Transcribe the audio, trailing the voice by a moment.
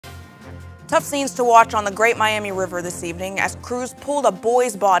Tough scenes to watch on the Great Miami River this evening as crews pulled a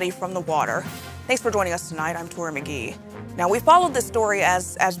boy's body from the water. Thanks for joining us tonight. I'm Tori McGee. Now, we followed this story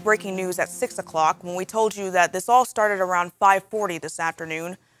as breaking news at 6 o'clock when we told you that this all started around 5:40 this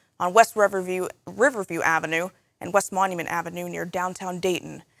afternoon on West Riverview Avenue and West Monument Avenue near downtown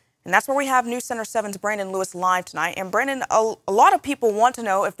Dayton. And that's where we have News Center 7's Brandon Lewis live tonight. And Brandon, a lot of people want to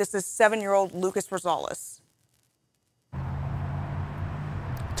know if this is 7-year-old Lucas Rosales.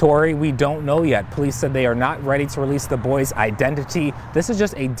 Tori, we don't know yet. Police said they are not ready to release the boy's identity. This is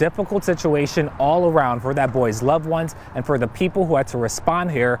just a difficult situation all around for that boy's loved ones and for the people who had to respond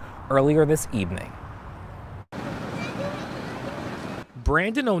here earlier this evening.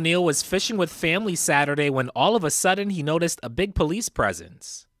 Brandon O'Neill was fishing with family Saturday when all of a sudden he noticed a big police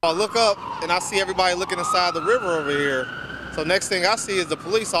presence. I look up and I see everybody looking inside the river over here. So next thing I see is the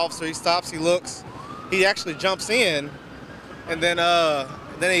police officer. He stops, he looks, he actually jumps in, and then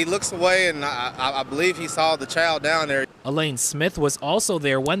he looks away, and I believe he saw the child down there. Elaine Smith was also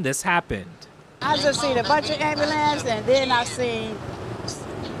there when this happened. I just seen a bunch of ambulance, and then I seen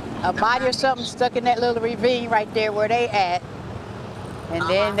a body or something stuck in that little ravine right there where they at. And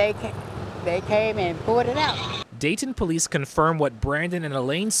then they came and pulled it out. Dayton Police confirmed what Brandon and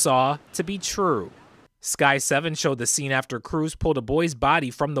Elaine saw to be true. Sky 7 showed the scene after crews pulled a boy's body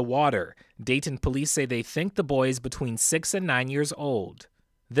from the water. Dayton Police say they think the boy is between 6 and 9 years old.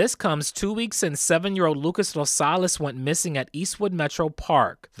 This comes 2 weeks since 7-year-old Lucas Rosales went missing at Eastwood Metro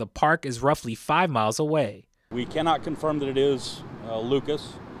Park. The park is roughly 5 miles away. We cannot confirm that it is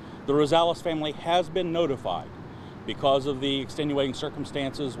Lucas. The Rosales family has been notified because of the extenuating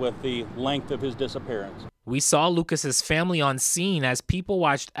circumstances with the length of his disappearance. We saw Lucas's family on scene as people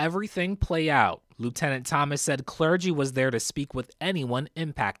watched everything play out. Lieutenant Thomas said clergy was there to speak with anyone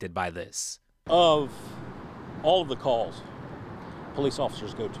impacted by this. Of all of the calls police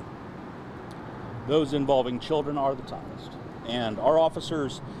officers go to, those involving children are the toughest. And our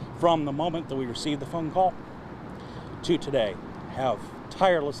officers, from the moment that we received the phone call to today, have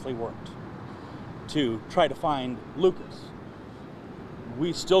tirelessly worked to try to find Lucas.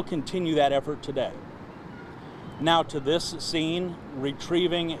 We still continue that effort today. Now to this scene,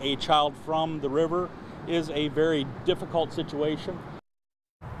 retrieving a child from the river is a very difficult situation.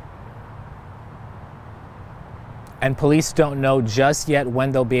 And police don't know just yet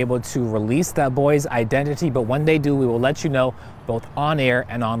when they'll be able to release that boy's identity, but when they do, we will let you know both on air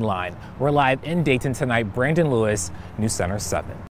and online. We're live in Dayton tonight. Brandon Lewis, News Center 7.